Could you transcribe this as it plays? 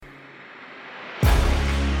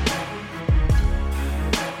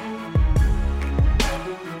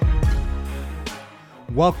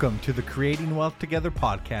Welcome to the Creating Wealth Together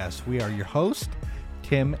podcast. We are your hosts,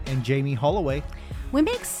 Tim and Jamie Holloway. We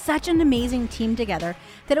make such an amazing team together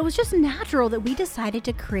that it was just natural that we decided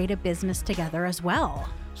to create a business together as well.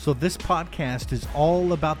 So this podcast is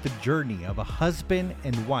all about the journey of a husband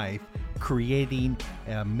and wife creating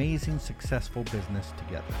an amazing, successful business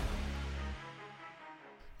together.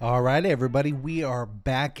 All right, everybody, we are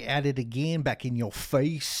back at it again, back in your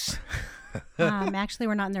face. Actually,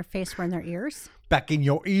 we're not in their face, we're in their ears. Back in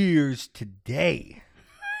your ears today.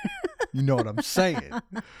 You know what I'm saying?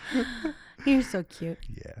 You're so cute.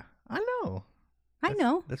 Yeah, I know. I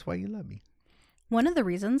know. That's why you love me. One of the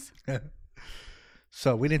reasons.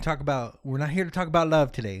 So we're not here to talk about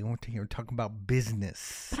love today. We're here to talk about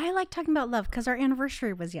business. But I like talking about love because our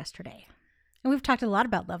anniversary was yesterday. And we've talked a lot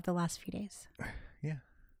about love the last few days. Yeah.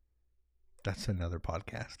 That's another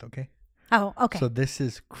podcast, okay? Oh, okay. So this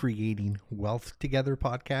is Creating Wealth Together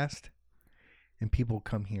podcast. And people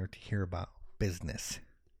come here to hear about business.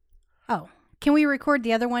 Oh, can we record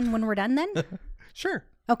the other one when we're done then? Sure.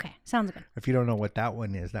 Okay, sounds good. If you don't know what that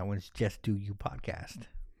one is, that one's Just Do You podcast.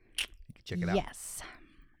 You can check it out. Yes.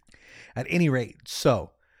 At any rate, so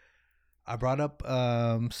I brought up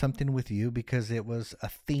something with you because it was a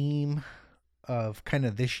theme of kind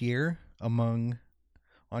of this year among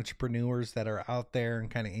entrepreneurs that are out there and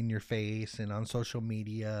kind of in your face and on social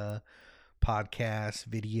media, podcasts,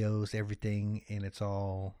 videos, everything. And it's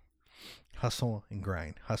all hustle and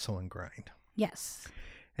grind. Yes.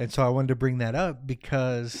 And so I wanted to bring that up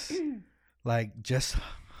because like just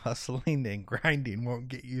hustling and grinding won't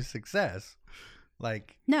get you success.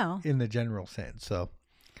 Like No. in the general sense. So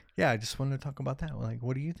yeah, I just wanted to talk about that. Like,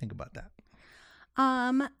 what do you think about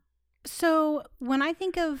that? So when I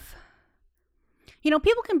think of,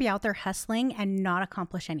 people can be out there hustling and not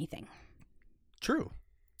accomplish anything. True.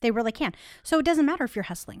 They really can. So it doesn't matter if you're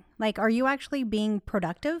hustling. Like, are you actually being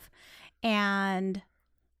productive and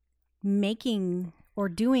making or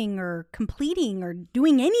doing or completing or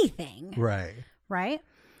doing anything? Right. Right?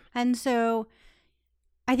 And so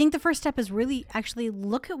I think the first step is really actually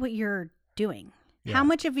look at what you're doing. Yeah. How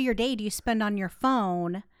much of your day do you spend on your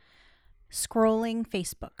phone scrolling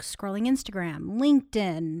Facebook, scrolling Instagram,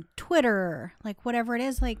 LinkedIn, Twitter, like whatever it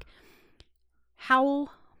is? Like, how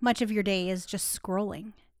much of your day is just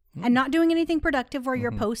scrolling and not doing anything productive where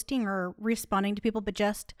you're posting or responding to people, but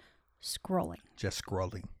just scrolling? Just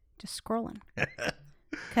scrolling.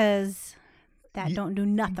 Because that don't do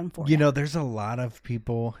nothing for you. You know, there's a lot of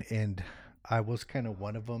people, and I was kind of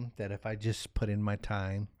one of them, that if I just put in my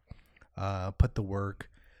time, put the work,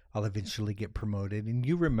 I'll eventually get promoted. And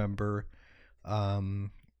you remember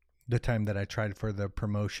the time that I tried for the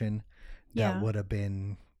promotion that would have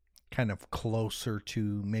been kind of closer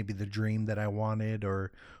to maybe the dream that I wanted,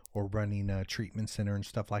 or running a treatment center and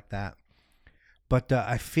stuff like that. But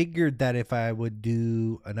I figured that if I would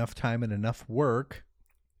do enough time and enough work,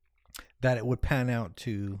 that it would pan out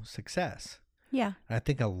to success. Yeah. And I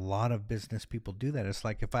think a lot of business people do that. It's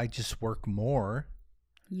like, if I just work more,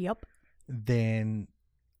 Yep. then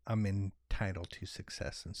I'm entitled to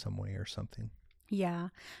success in some way or something. Yeah.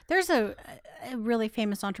 There's a really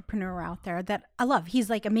famous entrepreneur out there that I love. He's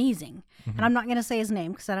like amazing. And I'm not going to say his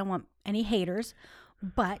name because I don't want any haters,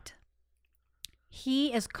 but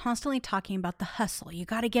he is constantly talking about the hustle. You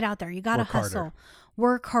got to get out there. You got to hustle,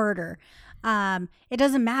 work harder. It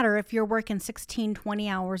doesn't matter if you're working 16, 20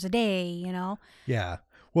 hours a day, Yeah.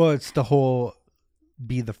 Well, it's the whole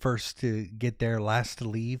be the first to get there, last to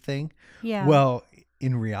leave thing. Yeah. Well,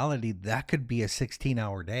 in reality, that could be a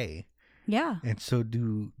 16-hour day. Yeah. And so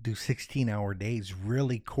do 16-hour days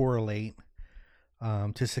really correlate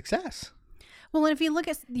to success? Well, and if you look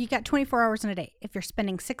at, you got 24 hours in a day. If you're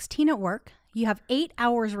spending 16 at work, you have 8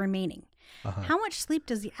 hours remaining. How much sleep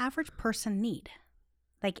does the average person need?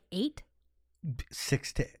 Like 8?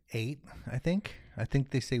 6 to 8, I think. I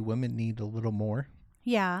think they say women need a little more.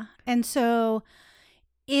 Yeah. And so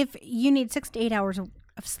if you need 6 to 8 hours of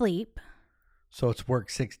sleep. So it's work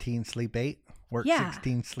 16, sleep 8? Work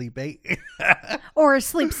 16, sleep 8? Or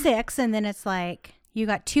sleep 6, and then it's like you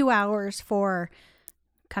got 2 hours for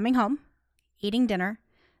coming home, eating dinner,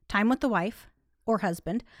 time with the wife or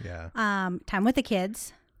husband, time with the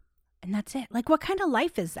kids, and that's it. Like, what kind of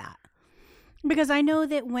life is that? Because I know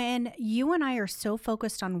that when you and I are so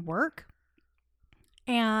focused on work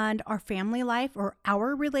and our family life or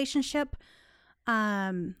our relationship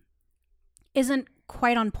isn't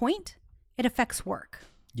quite on point, it affects work.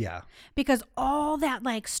 Yeah. Because all that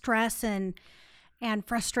like stress and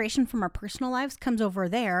frustration from our personal lives comes over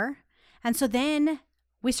there. And so then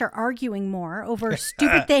we start arguing more over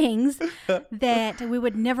stupid things that we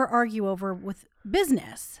would never argue over with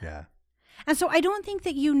business. Yeah. And so I don't think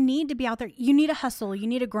that you need to be out there. You need to hustle. You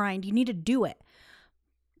need to grind. You need to do it.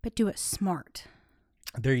 But do it smart.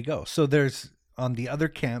 There you go. So there's, on the other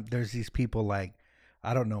camp, there's these people like,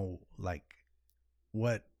 I don't know, like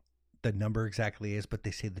what the number exactly is, but they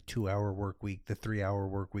say the 2-hour work week, the 3-hour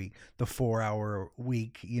work week, the 4-hour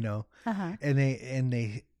week, you know,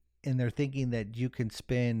 and they're thinking that you can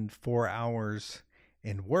spend 4 hours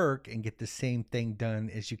in work and get the same thing done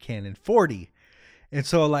as you can in 40. And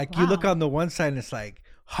so like you look on the one side and it's like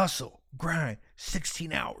hustle, grind,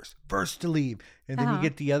 16 hours, first to leave. And then you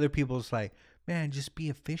get the other people, it's like, man, just be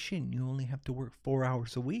efficient. You only have to work 4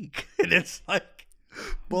 hours a week. And it's like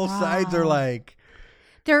both sides are like,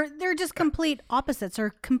 they're just complete opposites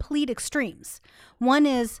or complete extremes. One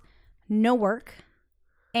is no work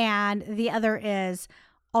and the other is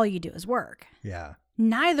all you do is work. Yeah.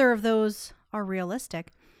 Neither of those are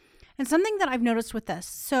realistic. And something that I've noticed with this,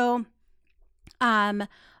 so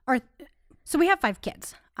we have 5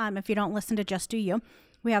 kids. If you don't listen to Just Do You,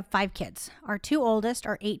 we have 5 kids. Our 2 oldest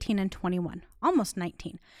are 18 and 21, almost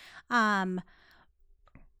 19. And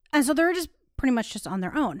so they're just pretty much just on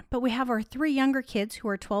their own. But we have our 3 younger kids who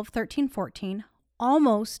are 12, 13, 14,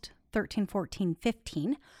 almost 13, 14,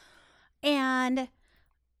 15. And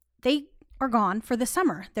they are gone for the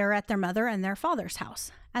summer. They're at their mother and their father's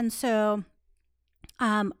house. And so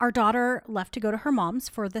our daughter left to go to her mom's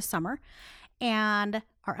for the summer. And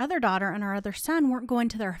our other daughter and our other son weren't going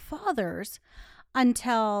to their father's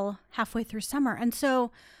until halfway through summer. And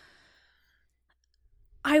so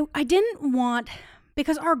I didn't want,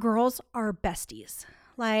 because our girls are besties.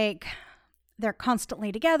 Like, they're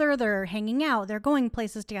constantly together. They're hanging out. They're going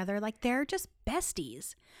places together. Like, they're just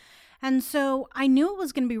besties. And so I knew it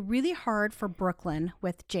was going to be really hard for Brooklyn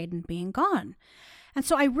with Jaden being gone. And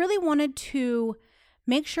so I really wanted to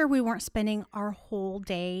make sure we weren't spending our whole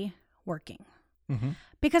day working.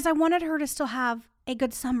 Because I wanted her to still have a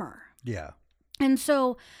good summer. Yeah. And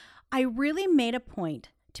so I really made a point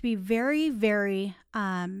to be very, very,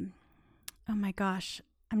 oh my gosh,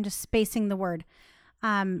 I'm just spacing the word.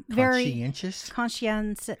 Very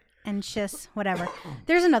conscientious, whatever.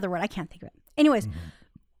 There's another word. I can't think of it. Anyways.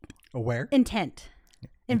 Aware. Intent.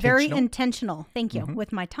 And very intentional. Thank you.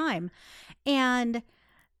 With my time. And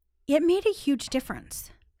it made a huge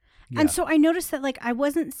difference. Yeah. And so I noticed that, like, I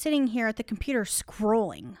wasn't sitting here at the computer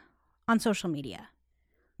scrolling on social media.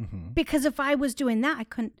 Because if I was doing that,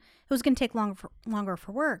 it was going to take longer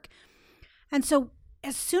for work. And so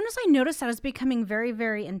as soon as I noticed I was becoming very,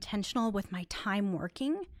 very intentional with my time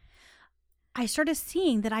working, I started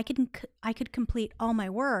seeing that I could complete all my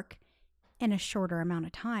work in a shorter amount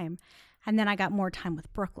of time. And then I got more time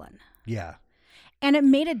with Brooklyn. Yeah. And it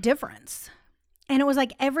made a difference. And it was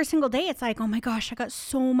like every single day, it's like, oh my gosh, I got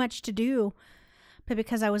so much to do. But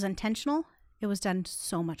because I was intentional, it was done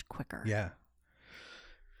so much quicker. Yeah.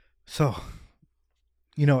 So,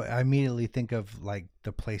 you know, I immediately think of like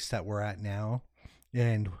the place that we're at now,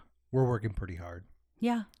 and we're working pretty hard.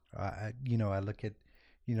 Yeah. I look at,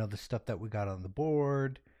 the stuff that we got on the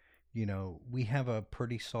board. We have a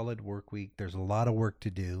pretty solid work week. There's a lot of work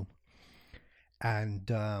to do.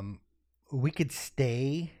 And we could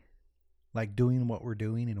stay like doing what we're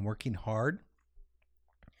doing and working hard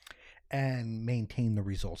and maintain the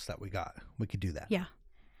results that we got. We could do that. Yeah.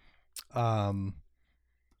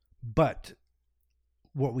 But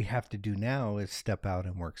what we have to do now is step out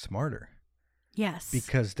and work smarter. Yes.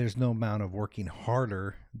 Because there's no amount of working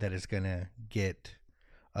harder that is going to get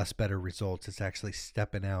us better results. It's actually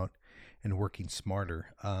stepping out and working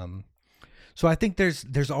smarter. So I think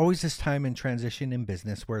there's always this time in transition in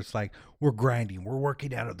business where it's like we're grinding, we're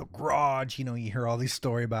working out of the garage. You hear all these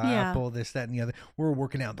stories about Apple, this, that, and the other. We're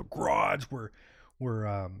working out of the garage. We're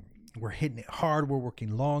hitting it hard. We're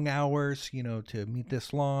working long hours, to meet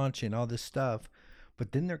this launch and all this stuff.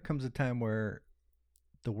 But then there comes a time where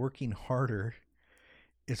the working harder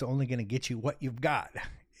is only going to get you what you've got.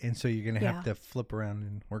 And so you're going to have to flip around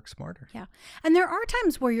and work smarter. Yeah. And there are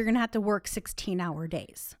times where you're going to have to work 16-hour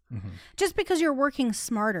days. Just because you're working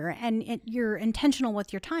smarter and you're intentional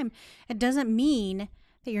with your time, it doesn't mean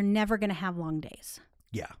that you're never going to have long days.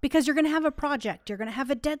 Yeah. Because you're going to have a project, you're going to have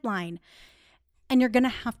a deadline, and you're going to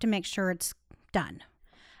have to make sure it's done.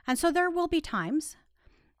 And so there will be times.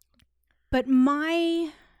 But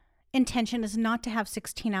my intention is not to have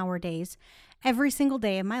 16-hour days every single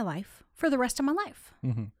day of my life for the rest of my life.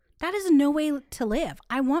 That is no way to live.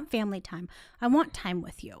 I want family time. I want time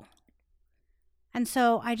with you. And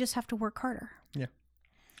so I just have to work harder. Yeah.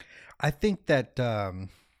 I think that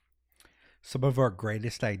some of our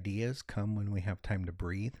greatest ideas come when we have time to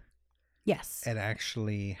breathe. Yes. And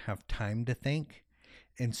actually have time to think.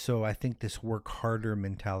 And so I think this work harder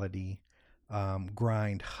mentality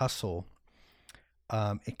grind, hustle,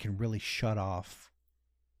 it can really shut off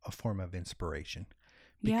a form of inspiration.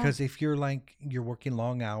 Because if you're working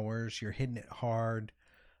long hours, you're hitting it hard,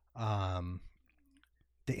 the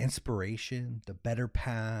inspiration, the better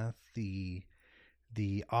path, the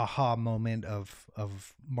aha moment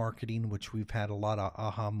of marketing, which we've had a lot of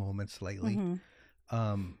aha moments lately.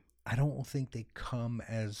 I don't think they come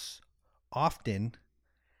as often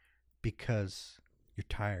because you're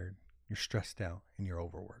tired, you're stressed out, and you're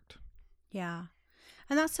overworked. Yeah.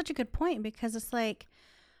 And that's such a good point, because it's like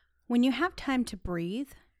when you have time to breathe,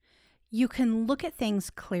 you can look at things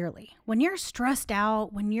clearly. When you're stressed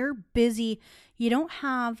out, when you're busy, you don't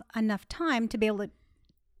have enough time to be able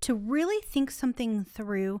to really think something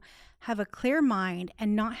through, have a clear mind,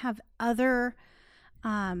 and not have other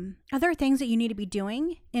things that you need to be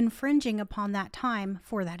doing infringing upon that time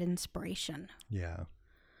for that inspiration. Yeah.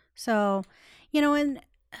 So, and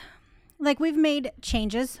like we've made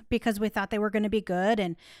changes because we thought they were going to be good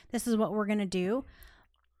and this is what we're going to do.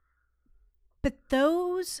 But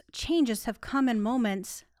those changes have come in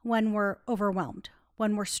moments when we're overwhelmed,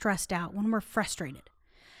 when we're stressed out, when we're frustrated.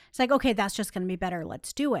 It's like, okay, that's just going to be better.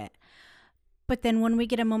 Let's do it. But then when we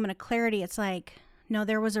get a moment of clarity, it's like, no,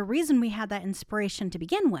 there was a reason we had that inspiration to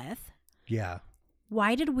begin with. Yeah.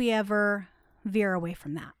 Why did we ever veer away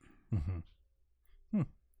from that?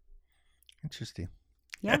 Interesting.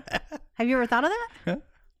 Yeah. Have you ever thought of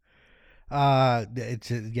that?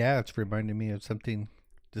 It's reminding me of something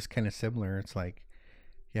just kind of similar. It's like,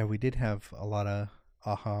 yeah, we did have a lot of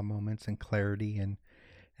aha moments and clarity, and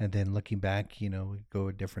then looking back, we go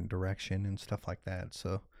a different direction and stuff like that.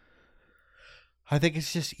 So I think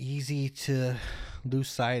it's just easy to lose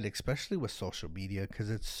sight, especially with social media, because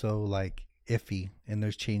it's so like iffy and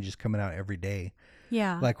there's changes coming out every day.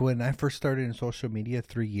 Yeah. Like when I first started in social media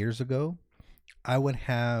 3 years ago, I would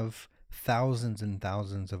have thousands and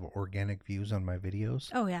thousands of organic views on my videos.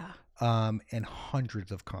 Oh, yeah. And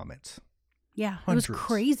hundreds of comments. Yeah. Hundreds. It was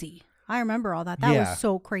crazy. I remember all that. That was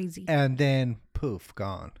so crazy. And then poof,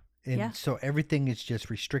 gone. And Yeah. so everything is just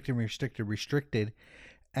restricted.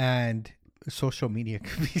 And social media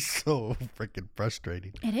can be so freaking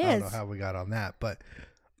frustrating. It is. I don't know how we got on that, but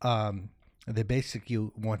they basically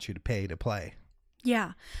want you to pay to play.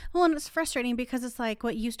 Yeah. Well, and it's frustrating because it's like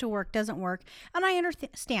what used to work doesn't work. And I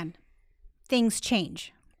understand things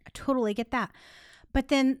change. I totally get that. But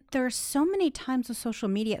then there's so many times with social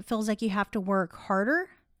media, it feels like you have to work harder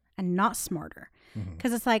and not smarter.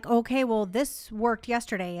 Because it's like, okay, well, this worked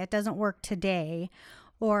yesterday. It doesn't work today.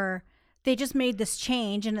 Or they just made this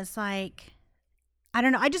change. And it's like, I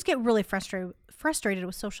don't know. I just get really frustrated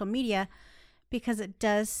with social media because it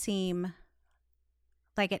does seem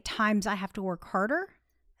like at times I have to work harder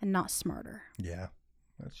and not smarter. Yeah,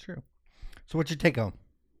 that's true. So what's your take home?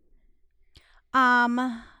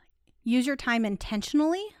 Use your time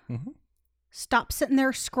intentionally. Stop sitting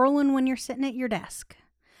there scrolling when you're sitting at your desk,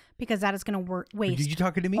 because that is going to waste. Are you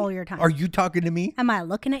talking to me? All your time. Are you talking to me? Am I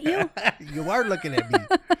looking at you? You are looking at me.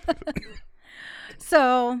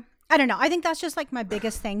 So I don't know. I think that's just like my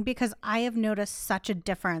biggest thing, because I have noticed such a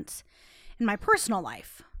difference in my personal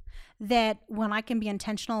life that when I can be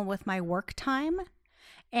intentional with my work time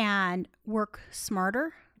and work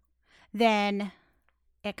smarter, then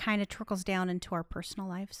it kind of trickles down into our personal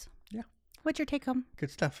lives. Yeah. What's your take home? Good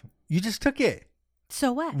stuff. You just took it.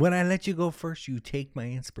 So what? When I let you go first, you take my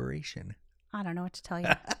inspiration. I don't know what to tell you.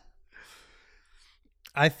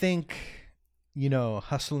 I think,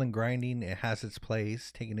 hustle and grinding, it has its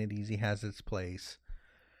place. Taking it easy has its place.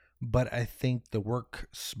 But I think the work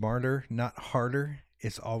smarter, not harder,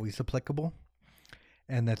 is always applicable.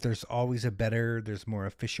 And that there's always there's more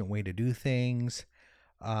efficient way to do things.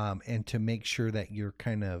 And to make sure that you're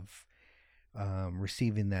kind of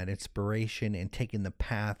receiving that inspiration and taking the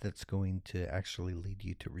path that's going to actually lead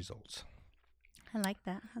you to results. I like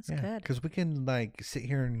that. That's good. Because we can sit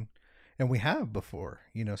here and we have before,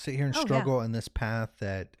 sit here and struggle in this path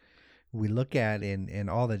that we look at and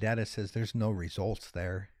all the data says there's no results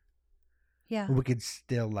there. Yeah. We could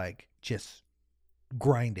still just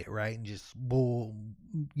grind it, right? And just bull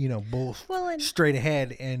straight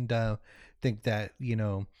ahead and think that,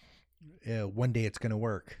 one day it's going to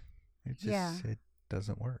work. It just, it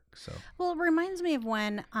doesn't work. So, well, it reminds me of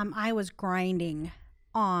when I was grinding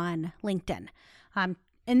on LinkedIn.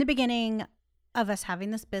 In the beginning of us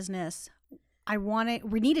having this business,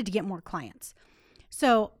 we needed to get more clients.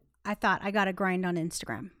 So I thought I got to grind on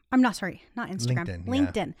Instagram. Not Instagram,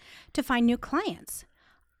 LinkedIn to find new clients.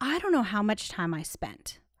 I don't know how much time I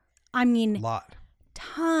spent. I mean, a lot.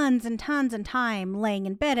 Tons and tons of time laying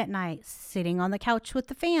in bed at night, sitting on the couch with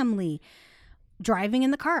the family, driving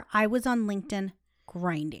in the car, I was on LinkedIn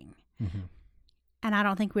grinding. Mm-hmm. And I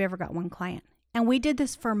don't think we ever got one client. And we did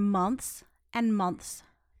this for months and months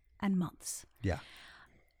and months. Yeah.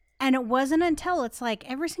 And it wasn't until it's like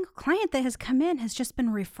every single client that has come in has just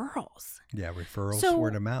been referrals. Yeah, referrals, So,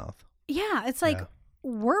 word of mouth. Yeah, it's like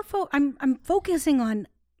I'm focusing on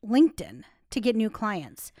LinkedIn to get new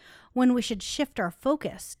clients when we should shift our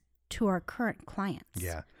focus to our current clients.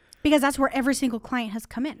 Yeah. Because that's where every single client has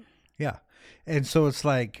come in. Yeah. And so it's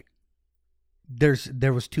like there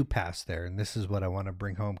was two paths there, and this is what I want to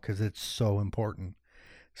bring home because it's so important.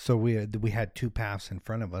 So we had two paths in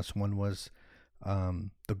front of us. One was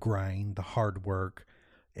the grind, the hard work,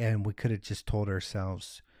 and we could have just told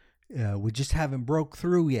ourselves, we just haven't broke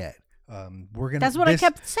through yet. That's what I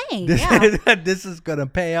kept saying. This is gonna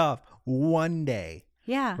pay off one day.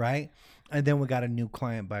 Yeah. Right. And then we got a new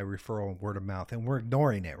client by referral and word of mouth, and we're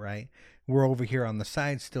ignoring it. Right. We're over here on the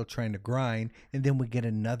side still trying to grind, and then we get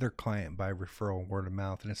another client by referral and word of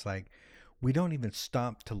mouth, and it's like we don't even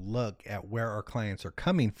stop to look at where our clients are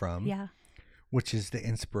coming from. Yeah. Which is the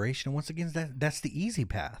inspiration. Once again, that's the easy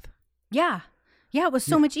path. Yeah. Yeah, it was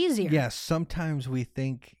so much easier. Yeah, sometimes we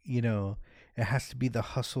think, it has to be the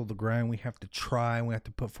hustle, the grind. We have to try. We have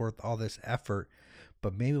to put forth all this effort.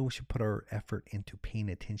 But maybe we should put our effort into paying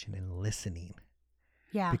attention and listening.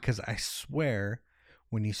 Yeah. Because I swear,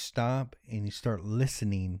 when you stop and you start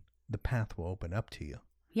listening, the path will open up to you.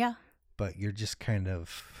 Yeah. But you're just kind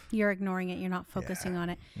of... You're ignoring it. You're not focusing on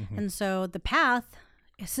it. Mm-hmm. And so the path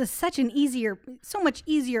is just so much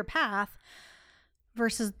easier path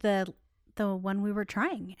versus the one we were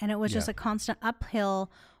trying. And it was just a constant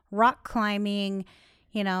uphill, rock climbing,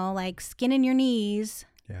 like skin in your knees.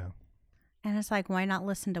 Yeah. And it's like, why not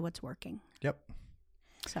listen to what's working? Yep.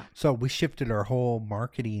 So we shifted our whole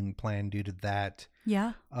marketing plan due to that.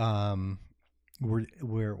 Yeah. We're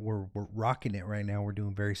rocking it right now. We're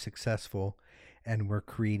doing very successful, and we're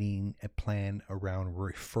creating a plan around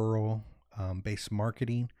referral based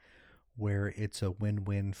marketing, where it's a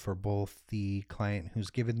win-win for both the client who's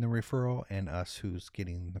giving the referral and us who's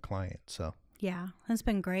getting the client. So yeah, it's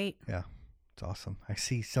been great. Yeah, it's awesome. I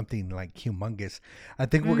see something like humongous. I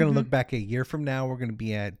think we're going to look back a year from now. We're going to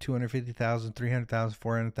be at 250,000, 300,000,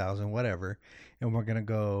 400,000, whatever. And we're going to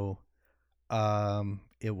go,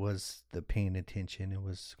 it was the paying attention. It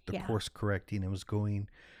was the course correcting. It was going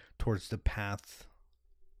towards the path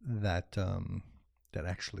that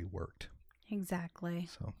actually worked. Exactly.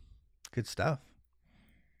 So good stuff.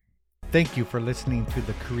 Thank you for listening to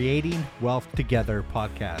the Creating Wealth Together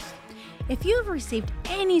podcast. If you have received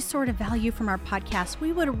any sort of value from our podcast,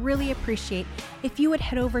 we would really appreciate if you would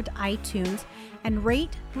head over to iTunes and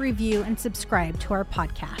rate, review, and subscribe to our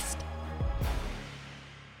podcast.